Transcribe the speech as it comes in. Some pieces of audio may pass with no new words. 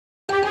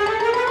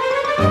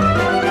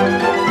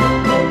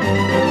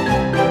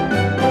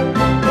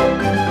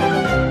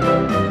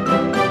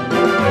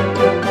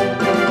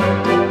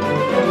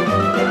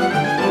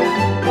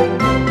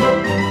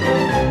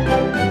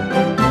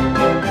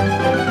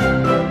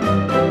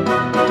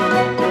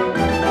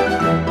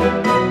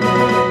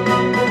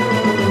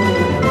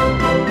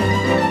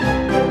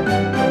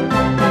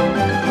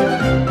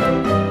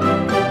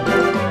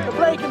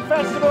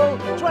Festival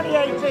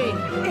 2018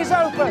 is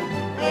open.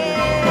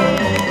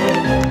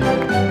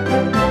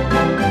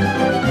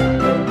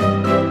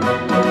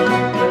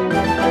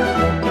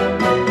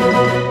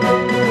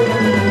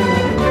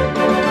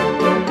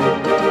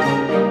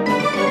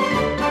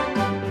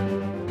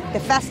 The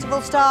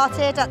festival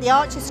started at the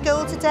Archer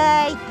School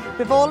today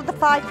with all of the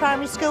 5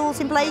 primary schools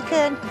in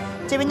Blacon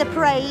doing the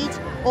parade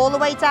all the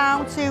way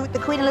down to the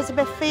Queen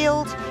Elizabeth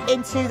Field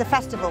into the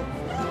festival.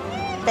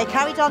 They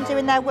carried on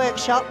doing their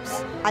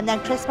workshops and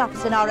then Chris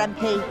Matheson, our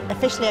MP,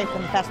 officially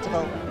opened the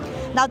festival.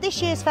 Now this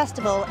year's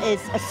festival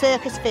is a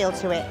circus feel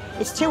to it.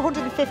 It's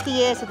 250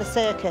 years of the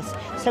circus,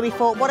 so we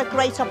thought what a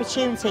great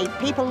opportunity.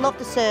 People love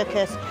the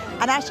circus,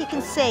 and as you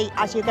can see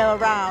as you go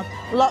around,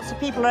 lots of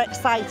people are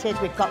excited.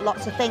 We've got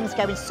lots of things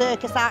going,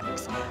 circus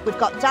acts, we've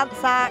got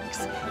dance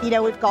acts, you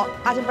know, we've got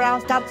Adam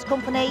Brown's dance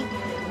company,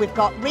 we've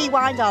got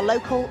Rewind, our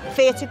local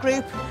theatre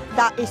group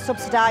that is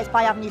subsidised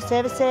by Avenue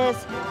Services.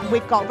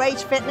 We've got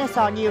Rage Fitness,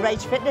 our new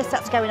Rage Fitness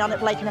that's going on at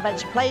Blacon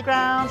Adventure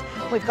Playground.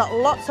 We've got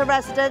lots of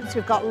residents,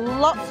 we've got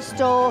lots of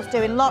stores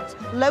doing lots,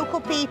 local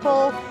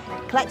people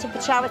collecting for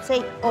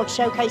charity or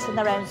showcasing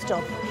their own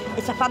stuff.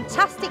 It's a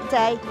fantastic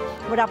day,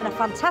 we're having a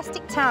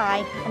fantastic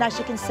time, and as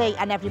you can see,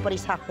 and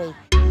everybody's happy.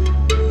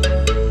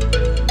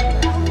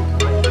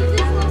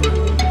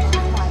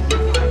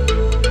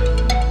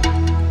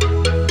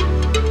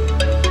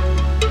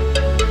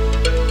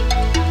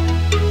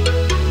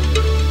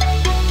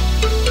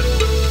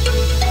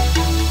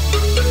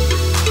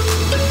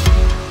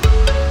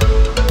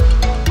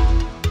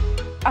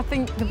 I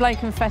think the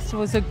Blacon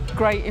Festival is a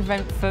great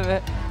event for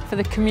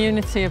the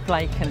community of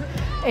Blacon.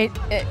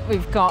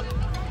 We've got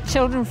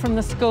children from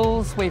the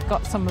schools, we've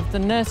got some of the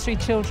nursery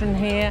children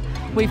here,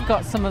 we've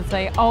got some of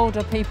the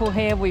older people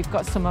here, we've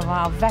got some of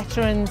our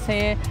veterans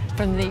here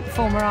from the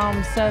former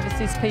armed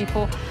services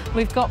people.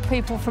 We've got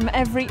people from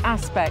every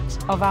aspect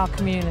of our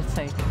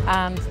community,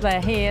 and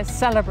they're here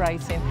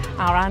celebrating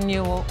our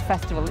annual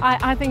festival.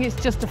 I think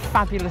it's just a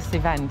fabulous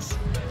event.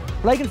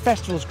 Blacon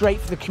Festival is great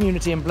for the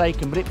community in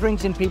Blacon, but it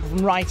brings in people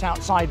from right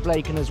outside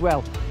Blacon as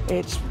well.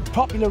 It's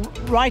popular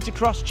right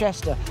across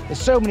Chester.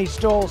 There's so many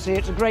stalls here,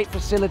 it's a great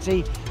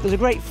facility. There's a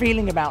great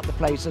feeling about the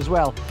place as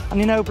well. And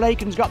you know,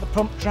 Blacon's got the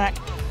pump track.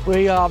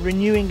 We are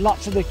renewing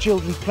lots of the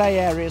children's play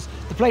areas.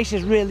 The place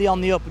is really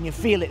on the up and you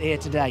feel it here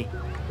today.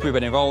 We've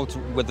been involved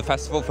with the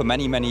festival for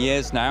many, many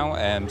years now.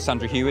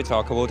 Sandra Hewitt,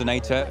 our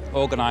coordinator,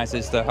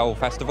 organises the whole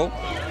festival,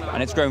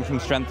 and it's grown from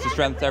strength to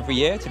strength every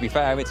year. To be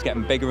fair, it's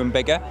getting bigger and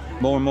bigger,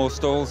 more and more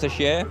stalls this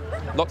year,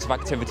 lots of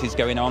activities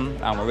going on,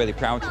 and we're really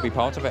proud to be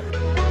part of it.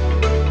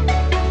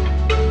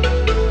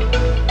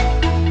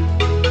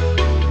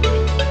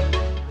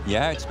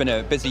 Yeah, it's been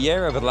a busy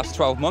year over the last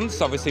 12 months.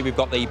 Obviously, we've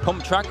got the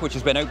pump track, which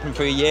has been open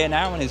for a year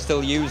now and is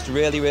still used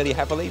really, really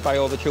heavily by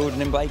all the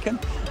children in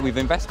Blacon. We've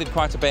invested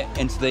quite a bit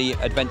into the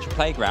adventure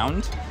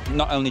playground,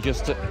 not only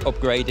just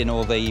upgrading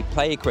all the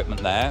play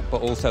equipment there,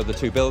 but also the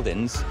 2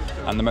 buildings,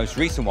 and the most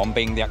recent one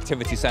being the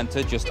activity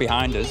centre just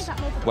behind us,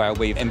 where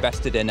we've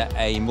invested in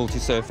a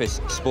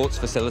multi-surface sports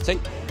facility.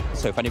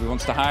 So if anybody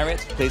wants to hire it,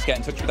 please get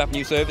in touch with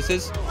Avenue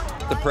Services.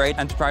 The Parade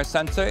Enterprise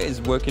Centre is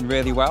working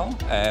really well.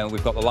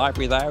 We've got the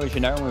library there, as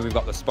you know, and we've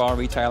got the spa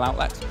retail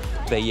outlet.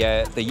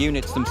 The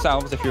units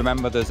themselves, if you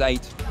remember, there's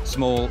 8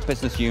 small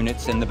business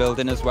units in the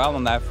building as well,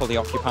 and they're fully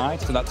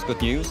occupied, so that's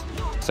good news.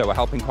 So we're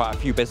helping quite a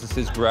few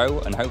businesses grow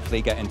and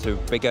hopefully get into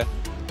bigger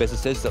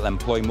businesses that'll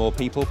employ more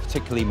people,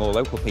 particularly more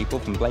local people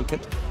from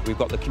Blacon. We've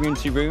got the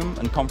community room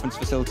and conference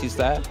facilities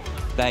there.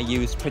 They're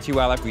used pretty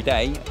well every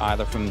day,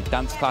 either from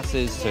dance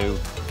classes to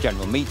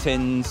general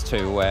meetings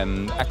to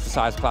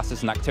exercise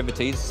classes and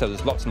activities, so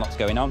there's lots and lots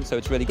going on, so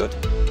it's really good.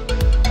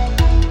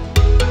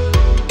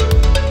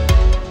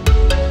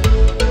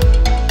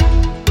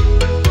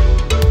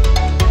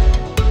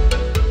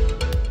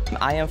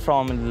 I am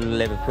from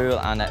Liverpool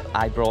and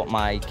I brought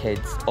my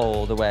kids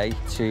all the way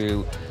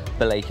to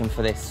Blacon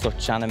for this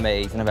such an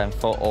amazing event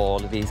for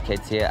all of these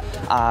kids here.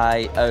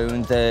 I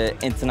own the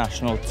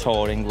International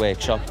Touring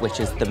Workshop, which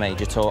is the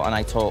major tour, and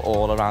I tour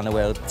all around the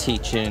world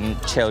teaching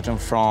children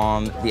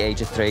from the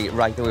age of 3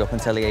 right the way up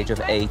until the age of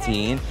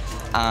 18.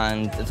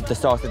 And at the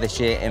start of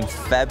this year, in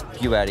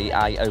February,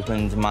 I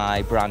opened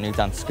my brand new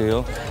dance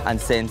school,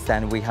 and since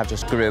then we have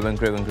just grew and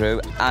grew and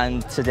grew.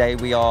 And today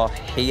we are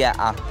here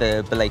at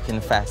the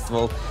Blacon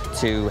Festival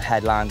to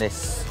headline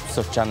this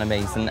such an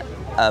amazing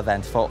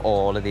event for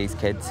all of these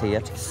kids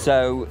here.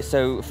 So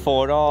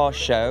for our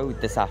show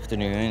this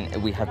afternoon,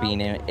 we have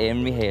been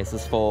in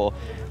rehearsals for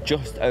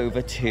just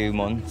over 2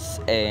 months.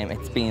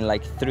 It's been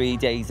like 3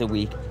 days a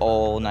week,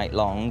 all night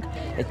long.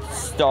 It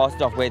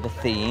started off with the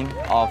theme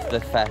of the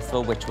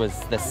festival, which was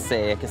the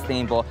circus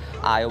theme, but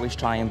I always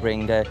try and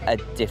bring a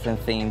different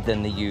theme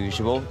than the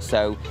usual.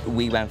 So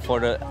we went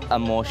for a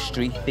more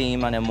street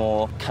theme and a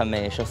more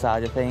commercial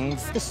side of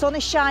things. The sun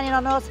is shining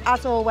on us,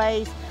 as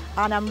always,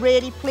 and I'm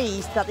really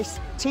pleased that this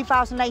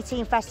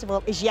 2018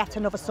 festival is yet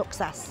another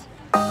success.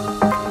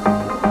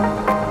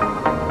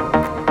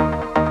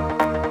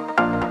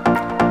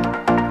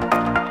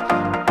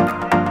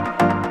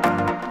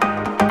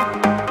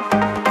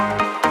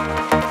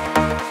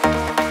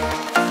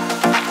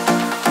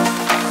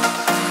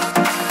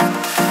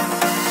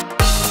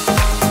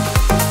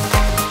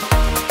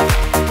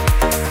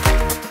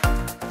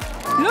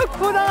 Look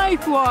what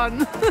I've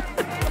won!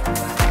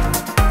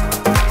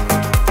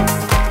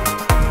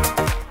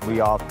 We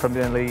are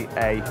primarily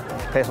a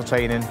personal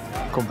training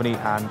company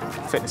and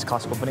fitness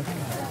class company,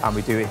 and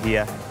we do it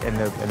here in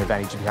the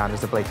venue just behind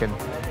us, the Blacon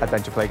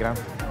Adventure Playground.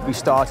 We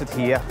started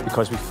here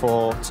because we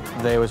thought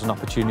there was an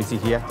opportunity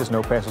here. There's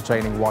no personal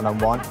training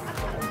one-on-one.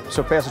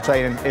 So personal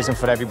training isn't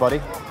for everybody,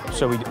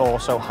 so we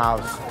also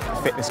have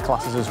fitness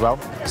classes as well.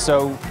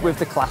 So with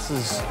the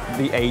classes,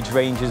 the age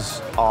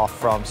ranges are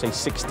from say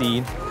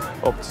 16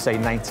 up to say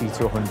 90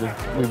 to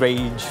 100. We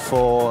range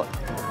for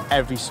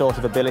every sort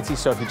of ability,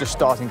 so if you're just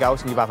starting out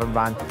and you haven't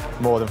ran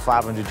more than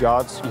 500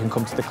 yards, you can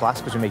come to the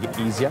class because we make it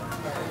easier.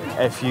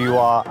 If you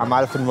are a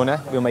marathon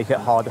runner, we'll make it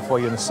harder for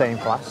you in the same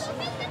class.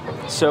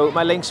 So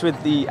my links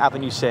with the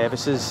Avenue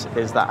services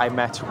is that I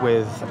met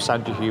with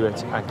Sandra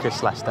Hewitt and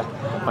Chris Lester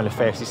when they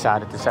first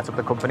decided to set up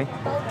the company.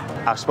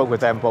 I spoke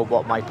with them about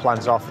what my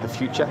plans are for the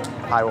future.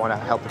 I want to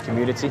help the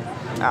community,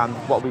 and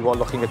what we were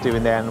looking at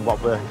doing there and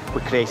what we're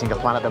creating a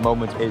plan at the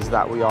moment is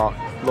that we are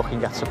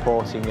looking at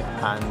supporting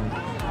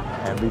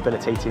and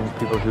rehabilitating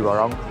people who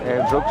are on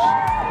drugs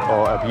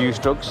or abuse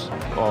drugs,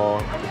 or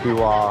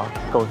who are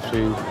going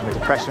through a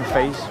depression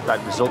phase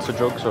that results of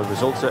drugs or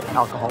results of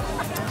alcohol.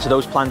 So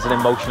those plans are in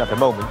motion at the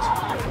moment.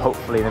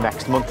 Hopefully in the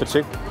next month or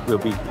two we'll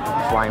be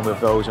flying with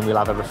those, and we'll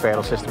have a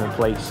referral system in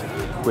place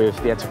with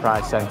the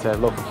Enterprise Centre,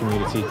 local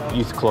community,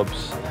 youth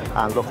clubs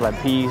and local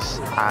MPs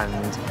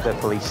and the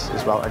police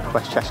as well, and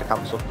West Cheshire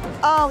Council.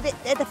 Oh,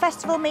 the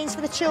festival means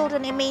for the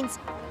children, it means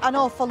an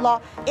awful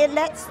lot. It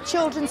lets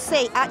children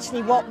see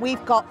actually what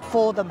we've got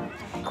for them.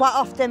 Quite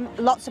often,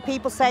 lots of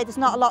people say there's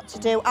not a lot to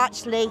do.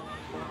 Actually,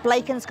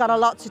 Blacon's got a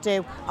lot to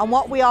do. And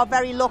what we are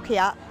very lucky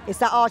at is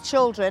that our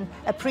children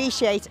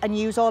appreciate and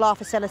use all our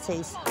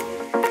facilities.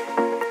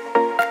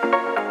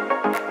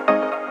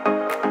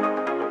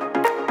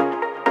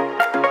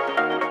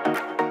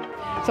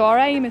 So our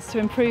aim is to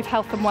improve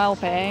health and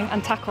wellbeing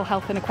and tackle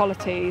health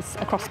inequalities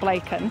across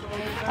Blacon.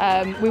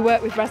 We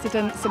work with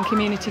residents and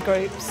community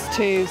groups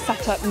to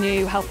set up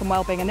new health and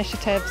wellbeing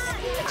initiatives,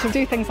 to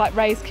do things like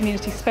raise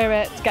community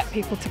spirit, get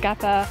people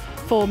together,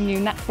 form new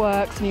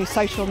networks, new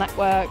social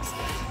networks,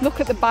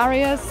 look at the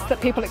barriers that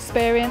people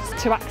experience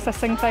to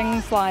accessing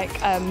things like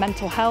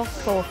mental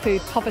health or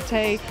food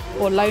poverty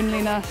or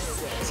loneliness.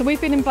 So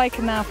we've been in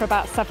Blacon now for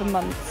about 7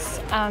 months,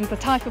 and the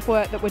type of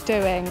work that we're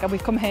doing, and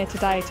we've come here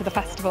today to the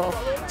festival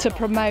to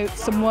promote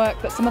some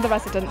work that some of the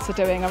residents are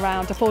doing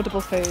around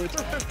affordable food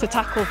to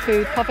tackle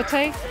food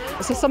poverty.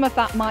 So some of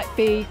that might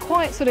be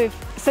quite sort of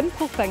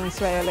simple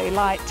things really,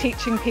 like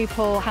teaching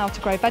people how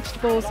to grow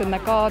vegetables in their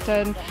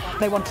garden.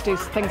 They want to do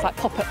things like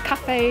pop-up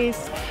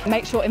cafes,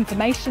 make sure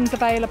information's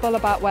available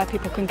about where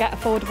people can get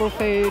affordable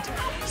food.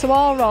 So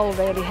our role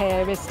really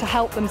here is to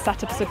help them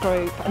set up as a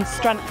group and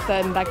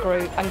strengthen their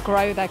group and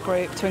grow their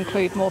group to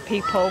include more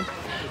people.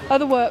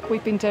 Other work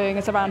we've been doing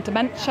is around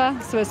dementia.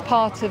 So as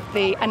part of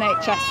the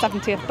NHS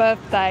 70th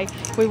birthday,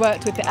 we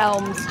worked with the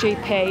Elms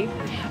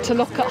GP to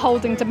look at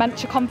holding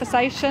dementia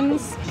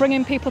conversations,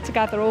 bringing people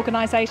together,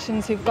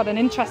 organisations who've got an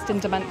interest in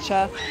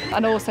dementia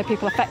and also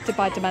people affected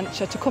by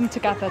dementia, to come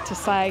together to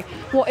say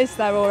what is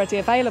there already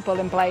available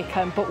in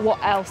Blacon, but what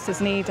else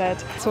is needed.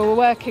 So we're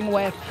working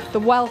with the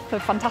wealth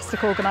of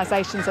fantastic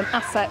organisations and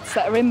assets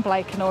that are in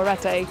Blacon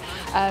already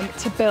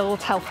to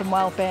build health and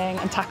wellbeing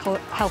and tackle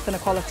health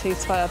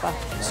inequalities further.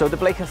 So the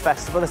Blacon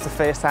Festival, it's the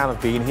first time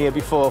I've been here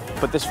before,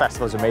 but this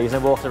festival is amazing.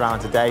 I walked around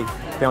today,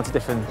 been on to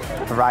different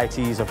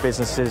varieties of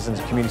businesses and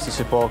community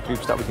support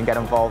groups that we can get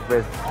involved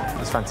with.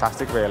 It's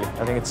fantastic really.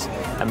 I think it's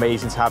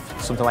amazing to have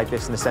something like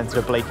this in the centre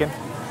of Blacon,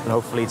 and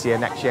hopefully it's here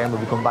next year and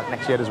we'll be coming back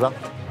next year as well.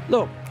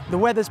 Look, the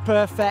weather's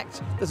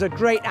perfect, there's a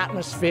great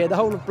atmosphere, the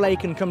whole of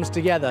Blacon comes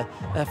together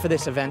for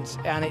this event,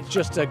 and it's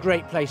just a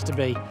great place to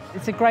be.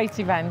 It's a great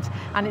event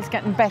and it's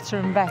getting better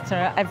and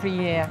better every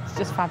year. It's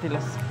just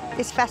fabulous.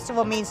 This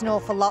festival means an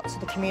awful lot to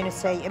the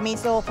community. It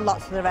means an awful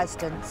lot to the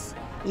residents.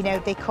 You know,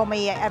 they come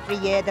here every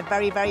year, they're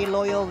very, very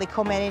loyal, they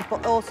come in,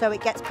 but also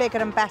it gets bigger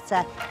and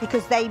better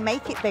because they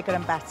make it bigger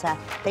and better.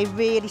 They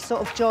really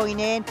sort of join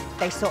in,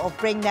 they sort of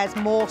bring, there's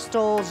more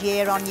stalls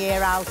year on,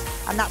 year out,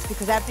 and that's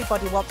because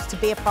everybody wants to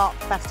be a part of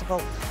the festival,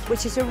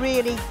 which is a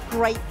really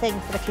great thing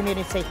for the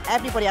community.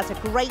 Everybody has a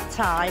great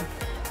time,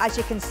 as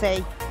you can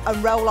see,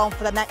 and roll on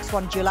for the next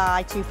one,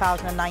 July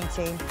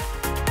 2019.